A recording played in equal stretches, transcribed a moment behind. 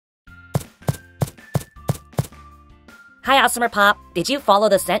Hi, AWESMR Pop. Did you follow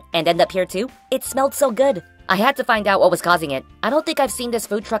the scent and end up here too? It smelled so good. I had to find out what was causing it. I don't think I've seen this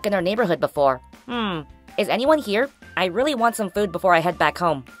food truck in our neighborhood before. Is anyone here? I really want some food before I head back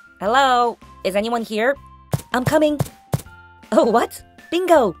home. Hello? Is anyone here? I'm coming. Oh, what?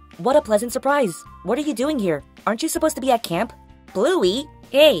 Bingo! What a pleasant surprise. What are you doing here? Aren't you supposed to be at camp? Bluey?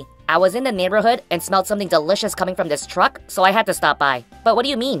 Hey, I was in the neighborhood and smelled something delicious coming from this truck, so I had to stop by. But what do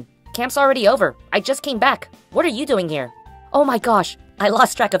you mean? Camp's already over. I just came back. What are you doing here? Oh my gosh, I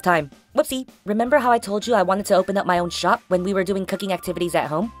lost track of time. Whoopsie. Remember how I told you I wanted to open up my own shop when we were doing cooking activities at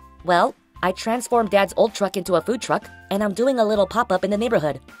home? Well, I transformed Dad's old truck into a food truck, and I'm doing a little pop-up in the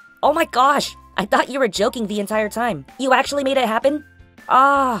neighborhood. Oh my gosh! I thought you were joking the entire time. You actually made it happen?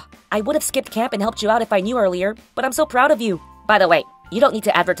 I would have skipped camp and helped you out if I knew earlier, but I'm so proud of you. By the way, you don't need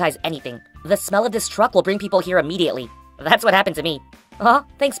to advertise anything. The smell of this truck will bring people here immediately. That's what happened to me.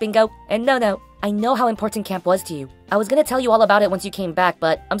 Thanks, Bingo. And no, I know how important camp was to you. I was gonna tell you all about it once you came back,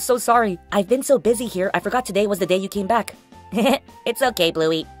 but I'm so sorry. I've been so busy here, I forgot today was the day you came back. It's okay,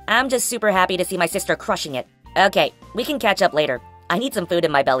 Bluey. I'm just super happy to see my sister crushing it. Okay, we can catch up later. I need some food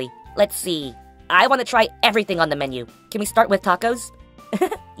in my belly. Let's see. I want to try everything on the menu. Can we start with tacos?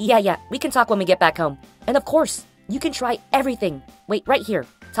 Yeah, we can talk when we get back home. And of course, you can try everything. Wait, right here.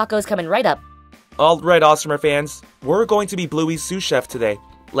 Tacos coming right up. Alright, AWESMR fans. We're going to be Bluey's sous chef today.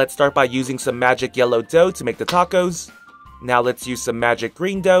 Let's start by using some magic yellow dough to make the tacos. Now let's use some magic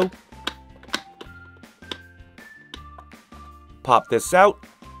green dough. Pop this out.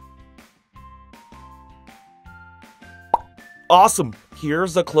 Awesome!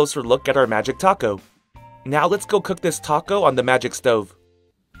 Here's a closer look at our magic taco. Now let's go cook this taco on the magic stove.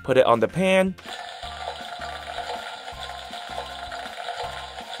 Put it on the pan.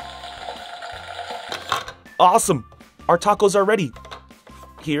 Awesome! Our tacos are ready.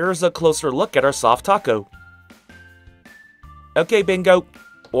 Here's a closer look at our soft taco. Okay, Bingo.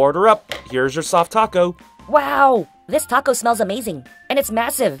 Order up. Here's your soft taco. Wow! This taco smells amazing. And it's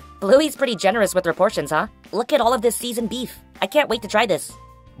massive. Bluey's pretty generous with her portions, huh? Look at all of this seasoned beef. I can't wait to try this.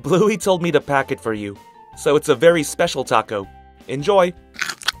 Bluey told me to pack it for you. So it's a very special taco. Enjoy!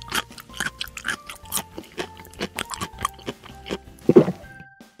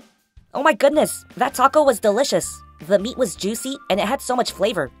 Oh my goodness, that taco was delicious. The meat was juicy and it had so much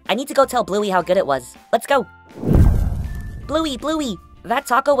flavor. I need to go tell Bluey how good it was. Let's go. Bluey, that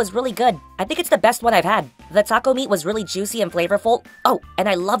taco was really good. I think it's the best one I've had. The taco meat was really juicy and flavorful. Oh, and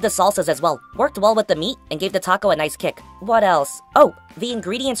I love the salsas as well. Worked well with the meat and gave the taco a nice kick. What else? Oh, the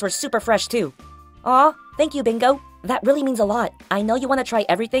ingredients were super fresh too. Aw, thank you, Bingo. That really means a lot. I know you want to try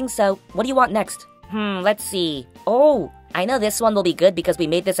everything, so what do you want next? Let's see. Oh, I know this one will be good because we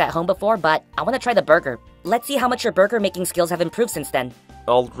made this at home before, but I want to try the burger. Let's see how much your burger making skills have improved since then.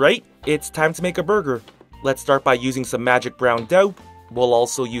 Alright, it's time to make a burger. Let's start by using some magic brown dough. We'll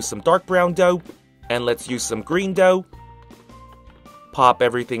also use some dark brown dough. And let's use some green dough. Pop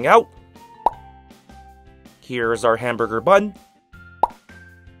everything out. Here's our hamburger bun.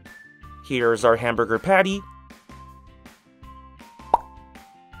 Here's our hamburger patty.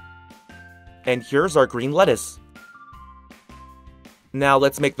 And here's our green lettuce. Now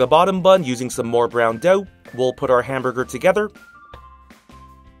let's make the bottom bun using some more brown dough. We'll put our hamburger together.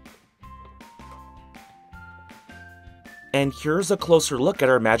 And here's a closer look at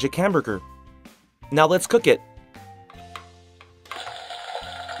our magic hamburger. Now let's cook it.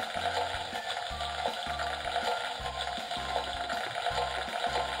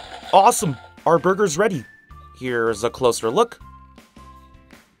 Awesome! Our burger's ready. Here's a closer look.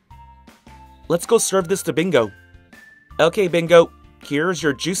 Let's go serve this to Bingo. Okay, Bingo, here's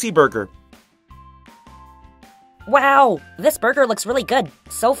your juicy burger. Wow, this burger looks really good.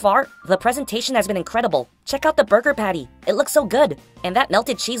 So far, the presentation has been incredible. Check out the burger patty. It looks so good. And that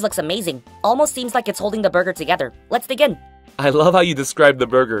melted cheese looks amazing. Almost seems like it's holding the burger together. Let's dig in. I love how you described the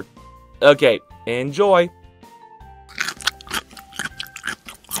burger. Okay, enjoy.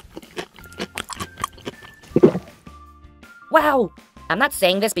 Wow! I'm not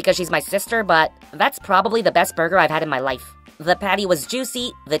saying this because she's my sister, but that's probably the best burger I've had in my life. The patty was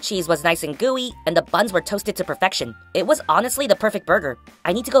juicy, the cheese was nice and gooey, and the buns were toasted to perfection. It was honestly the perfect burger.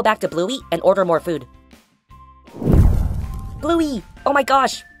 I need to go back to Bluey and order more food. Bluey! Oh my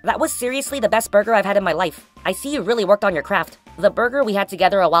gosh! That was seriously the best burger I've had in my life. I see you really worked on your craft. The burger we had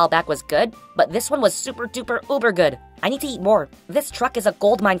together a while back was good, but this one was super duper uber good. I need to eat more. This truck is a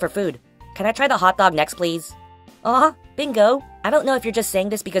gold mine for food. Can I try the hot dog next, please? Bingo. I don't know if you're just saying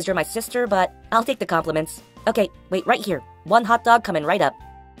this because you're my sister, but I'll take the compliments. Okay, wait, right here. One hot dog coming right up.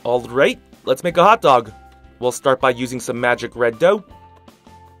 Alright, let's make a hot dog. We'll start by using some magic red dough.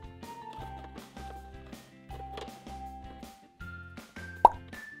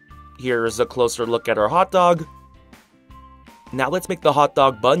 Here's a closer look at our hot dog. Now let's make the hot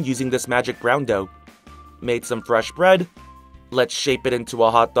dog bun using this magic brown dough. Made some fresh bread. Let's shape it into a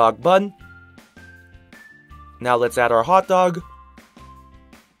hot dog bun. Now let's add our hot dog.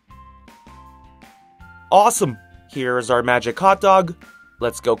 Awesome! Here is our magic hot dog.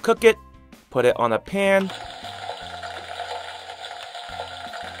 Let's go cook it. Put it on a pan.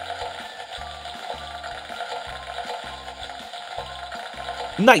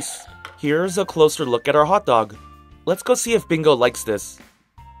 Nice! Here's a closer look at our hot dog. Let's go see if Bingo likes this.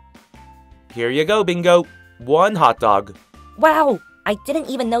 Here you go, Bingo. 1 hot dog. Wow! I didn't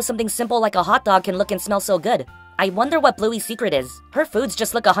even know something simple like a hot dog can look and smell so good. I wonder what Bluey's secret is. Her foods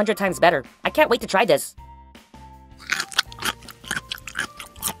just look 100 times better. I can't wait to try this.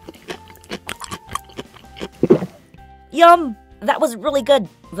 Yum! That was really good.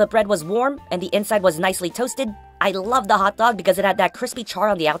 The bread was warm and the inside was nicely toasted. I love the hot dog because it had that crispy char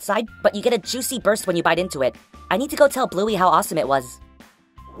on the outside, but you get a juicy burst when you bite into it. I need to go tell Bluey how awesome it was.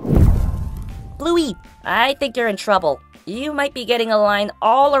 Bluey, I think you're in trouble. You might be getting a line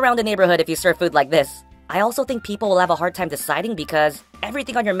all around the neighborhood if you serve food like this. I also think people will have a hard time deciding because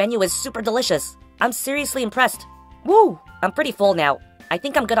everything on your menu is super delicious. I'm seriously impressed. Woo! I'm pretty full now. I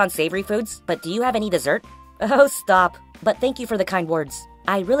think I'm good on savory foods, but do you have any dessert? Oh, stop. But thank you for the kind words.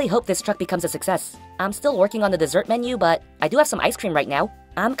 I really hope this truck becomes a success. I'm still working on the dessert menu, but I do have some ice cream right now.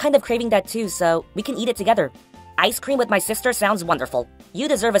 I'm kind of craving that too, so we can eat it together. Ice cream with my sister sounds wonderful. You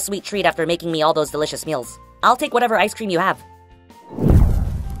deserve a sweet treat after making me all those delicious meals. I'll take whatever ice cream you have.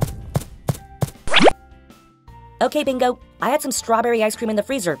 Okay, Bingo. I had some strawberry ice cream in the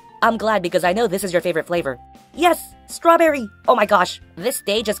freezer. I'm glad because I know this is your favorite flavor. Yes! Strawberry! Oh my gosh, this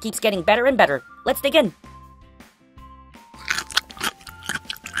day just keeps getting better and better. Let's dig in.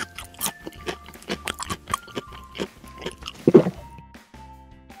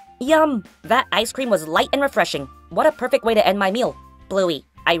 Yum! That ice cream was light and refreshing. What a perfect way to end my meal. Bluey,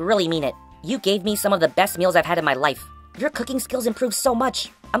 I really mean it. You gave me some of the best meals I've had in my life. Your cooking skills improved so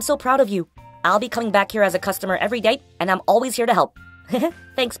much. I'm so proud of you. I'll be coming back here as a customer every day, and I'm always here to help.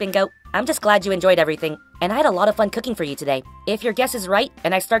 Thanks, Bingo. I'm just glad you enjoyed everything, and I had a lot of fun cooking for you today. If your guess is right,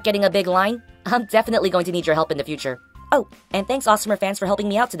 and I start getting a big line, I'm definitely going to need your help in the future. Oh, and thanks AWESMR fans for helping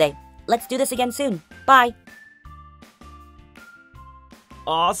me out today. Let's do this again soon. Bye!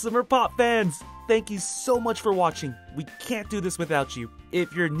 AWESMR Pop fans! Thank you so much for watching. We can't do this without you.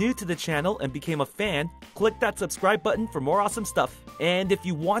 If you're new to the channel and became a fan, click that subscribe button for more awesome stuff. And if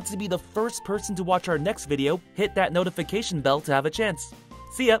you want to be the first person to watch our next video, hit that notification bell to have a chance.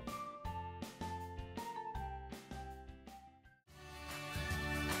 See ya!